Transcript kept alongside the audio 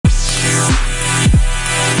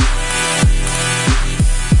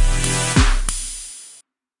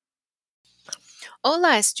Hola,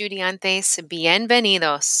 estudiantes,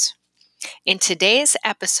 bienvenidos. In today's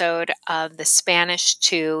episode of the Spanish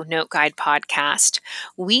 2 Note Guide podcast,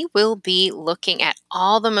 we will be looking at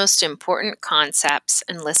all the most important concepts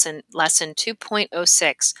in lesson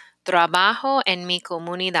 2.06, Trabajo en mi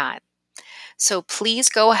comunidad. So please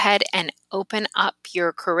go ahead and open up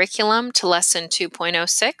your curriculum to lesson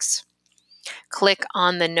 2.06. Click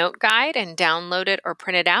on the note guide and download it or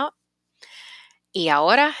print it out. Y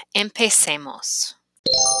ahora empecemos.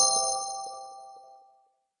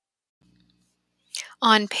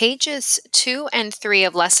 On pages 2 and 3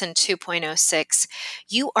 of lesson 2.06,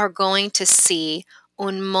 you are going to see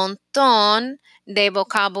un montón de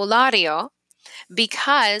vocabulario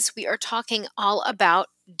because we are talking all about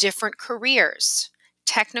different careers,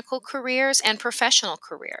 technical careers and professional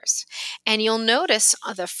careers. And you'll notice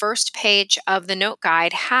the first page of the note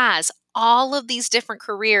guide has all of these different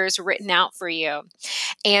careers written out for you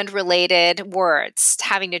and related words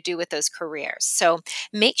having to do with those careers. So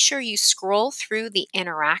make sure you scroll through the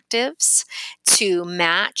interactives to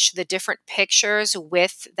match the different pictures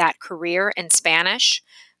with that career in Spanish.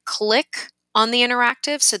 Click on the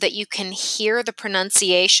interactive so that you can hear the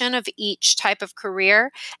pronunciation of each type of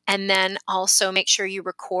career, and then also make sure you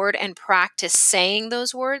record and practice saying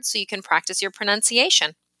those words so you can practice your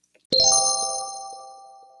pronunciation.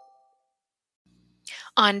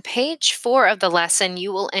 On page 4 of the lesson,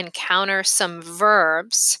 you will encounter some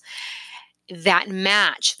verbs that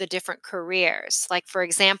match the different careers. Like, for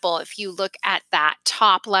example, if you look at that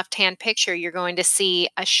top left-hand picture, you're going to see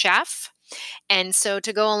a chef. And so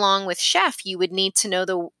to go along with chef, you would need to know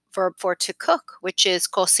the verb for to cook, which is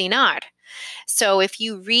cocinar. So if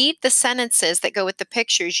you read the sentences that go with the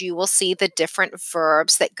pictures, you will see the different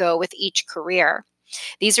verbs that go with each career.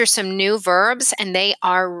 These are some new verbs, and they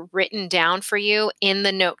are written down for you in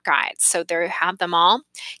the note guides. So there you have them all.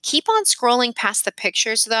 Keep on scrolling past the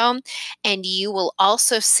pictures, though, and you will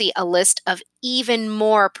also see a list of even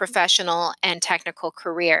more professional and technical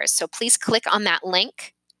careers. So please click on that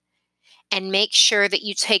link and make sure that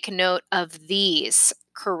you take note of these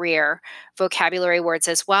career vocabulary words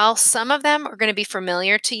as well. Some of them are going to be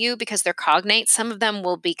familiar to you because they're cognate. Some of them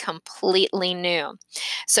will be completely new.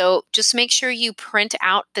 So just make sure you print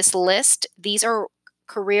out this list. These are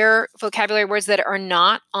career vocabulary words that are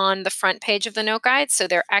not on the front page of the note guide, so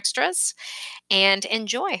they're extras. And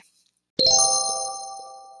enjoy.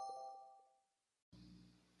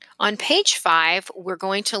 On page 5, we're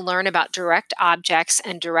going to learn about direct objects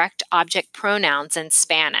and direct object pronouns in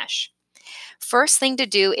Spanish. First thing to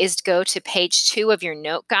do is go to page 2 of your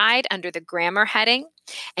note guide under the grammar heading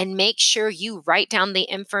and make sure you write down the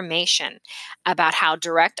information about how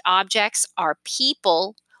direct objects are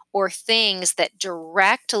people or things that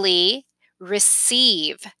directly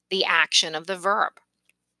receive the action of the verb.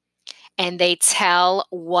 And they tell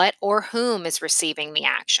what or whom is receiving the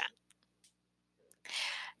action.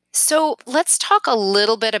 So let's talk a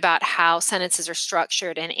little bit about how sentences are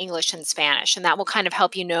structured in English and Spanish, and that will kind of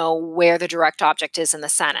help you know where the direct object is in the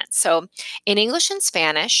sentence. So in English and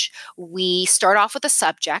Spanish, we start off with a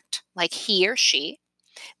subject, like he or she.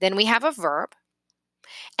 Then we have a verb.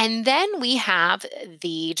 And then we have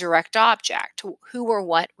the direct object, who or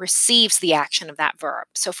what receives the action of that verb.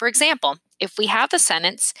 So for example, if we have the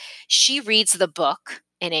sentence, she reads the book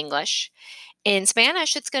in English, in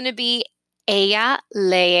Spanish, it's going to be ella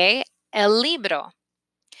lee el libro.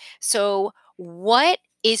 So what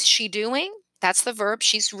is she doing? That's the verb,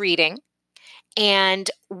 she's reading. And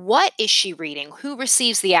what is she reading? Who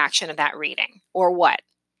receives the action of that reading? Or what?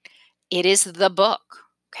 It is the book,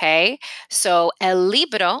 okay? So el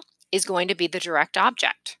libro is going to be the direct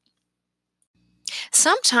object.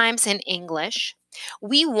 Sometimes in English,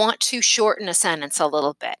 we want to shorten a sentence a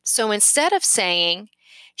little bit. So instead of saying,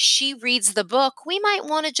 she reads the book, we might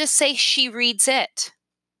want to just say she reads it.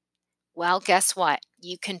 Well, guess what?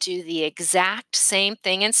 You can do the exact same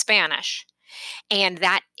thing in Spanish. And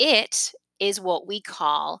that it is what we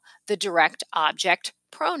call the direct object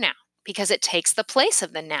pronoun because it takes the place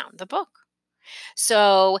of the noun, the book.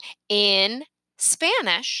 So in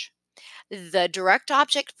Spanish, the direct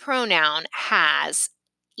object pronoun has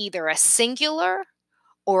either a singular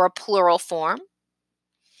or a plural form.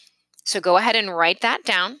 So go ahead and write that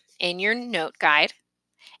down in your note guide.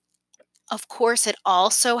 Of course, it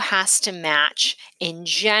also has to match in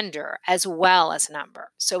gender as well as number.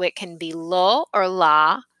 So it can be lo or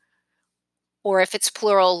la, or if it's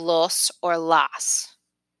plural, los or las.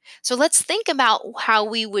 So let's think about how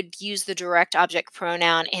we would use the direct object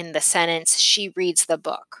pronoun in the sentence, she reads the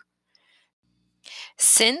book.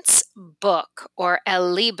 Since book or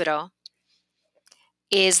el libro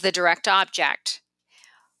is the direct object,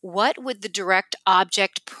 What would the direct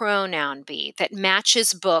object pronoun be that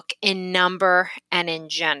matches book in number and in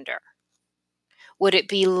gender? Would it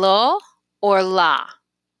be lo or la?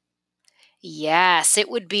 Yes, it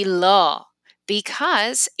would be lo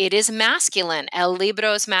because it is masculine. El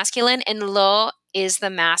libro is masculine and lo is the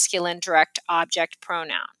masculine direct object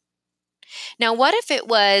pronoun. Now, what if it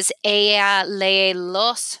was ella lee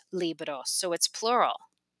los libros? So it's plural.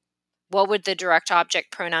 What would the direct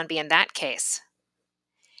object pronoun be in that case?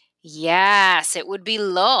 Yes, it would be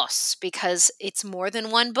los because it's more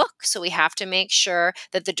than one book. So we have to make sure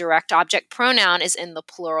that the direct object pronoun is in the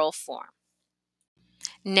plural form.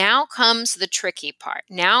 Now comes the tricky part.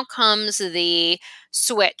 Now comes the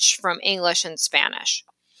switch from English and Spanish.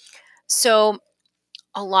 So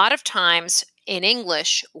a lot of times in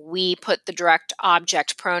English, we put the direct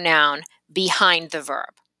object pronoun behind the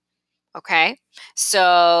verb. Okay?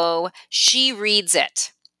 So she reads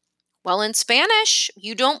it. Well, in Spanish,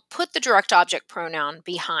 you don't put the direct object pronoun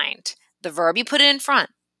behind the verb, you put it in front.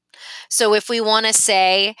 So if we want to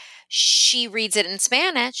say she reads it in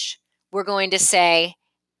Spanish, we're going to say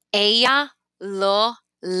ella lo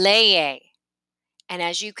lee. And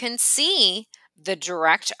as you can see, the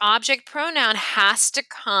direct object pronoun has to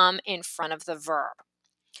come in front of the verb.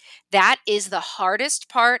 That is the hardest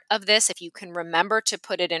part of this. If you can remember to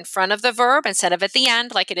put it in front of the verb instead of at the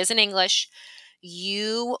end like it is in English,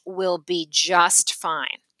 you will be just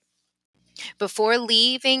fine. Before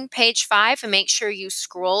leaving page 5, make sure you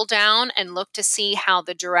scroll down and look to see how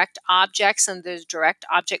the direct objects and the direct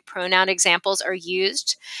object pronoun examples are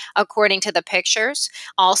used according to the pictures.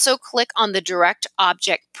 Also, click on the direct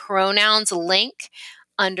object pronouns link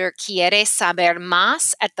under Quiere Saber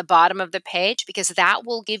Más at the bottom of the page because that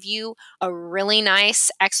will give you a really nice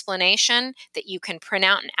explanation that you can print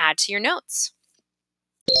out and add to your notes.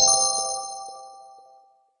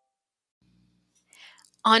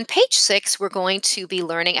 On page 6, we're going to be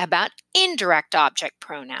learning about indirect object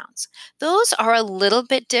pronouns. Those are a little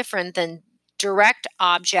bit different than direct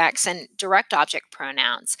objects and direct object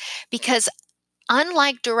pronouns because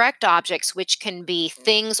unlike direct objects, which can be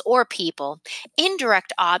things or people,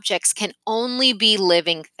 indirect objects can only be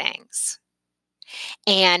living things.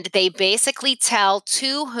 And they basically tell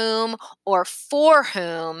to whom or for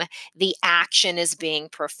whom the action is being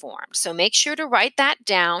performed. So make sure to write that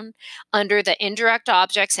down under the indirect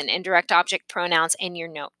objects and indirect object pronouns in your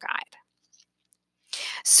note guide.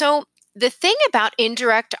 So the thing about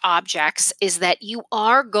indirect objects is that you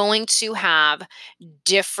are going to have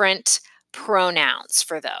different pronouns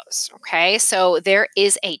for those, okay? So there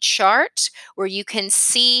is a chart where you can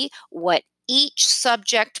see what each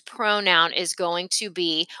subject pronoun is going to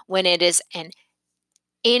be when it is an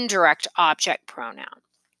indirect object pronoun.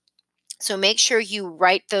 So make sure you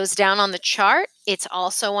write those down on the chart. It's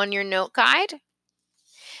also on your note guide.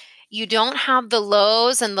 You don't have the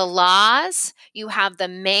los and the las. You have the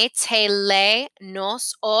me, te, le,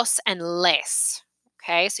 nos, os, and les.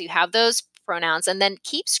 Okay, so you have those pronouns. And then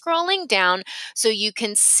keep scrolling down so you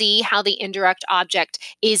can see how the indirect object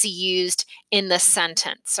is used in the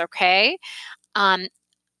sentence. Okay,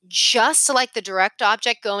 just like the direct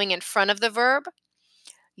object going in front of the verb,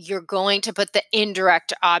 you're going to put the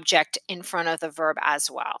indirect object in front of the verb as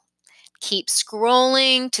well. Keep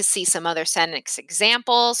scrolling to see some other sentence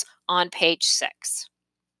examples on page 6.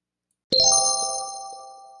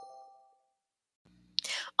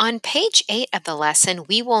 On page 8 of the lesson,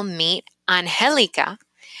 we will meet Angelica,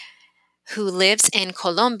 who lives in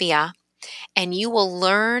Colombia, and you will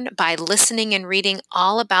learn by listening and reading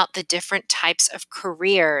all about the different types of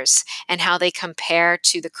careers and how they compare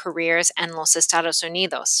to the careers in los Estados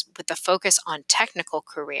Unidos, with the focus on technical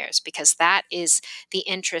careers, because that is the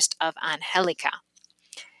interest of Angelica.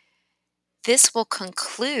 This will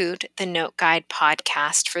conclude the Note Guide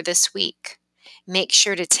podcast for this week. Make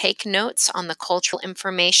sure to take notes on the cultural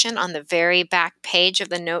information on the very back page of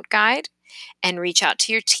the Note Guide and reach out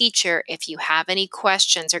to your teacher if you have any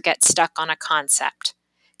questions or get stuck on a concept.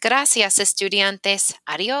 Gracias, estudiantes.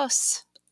 Adios.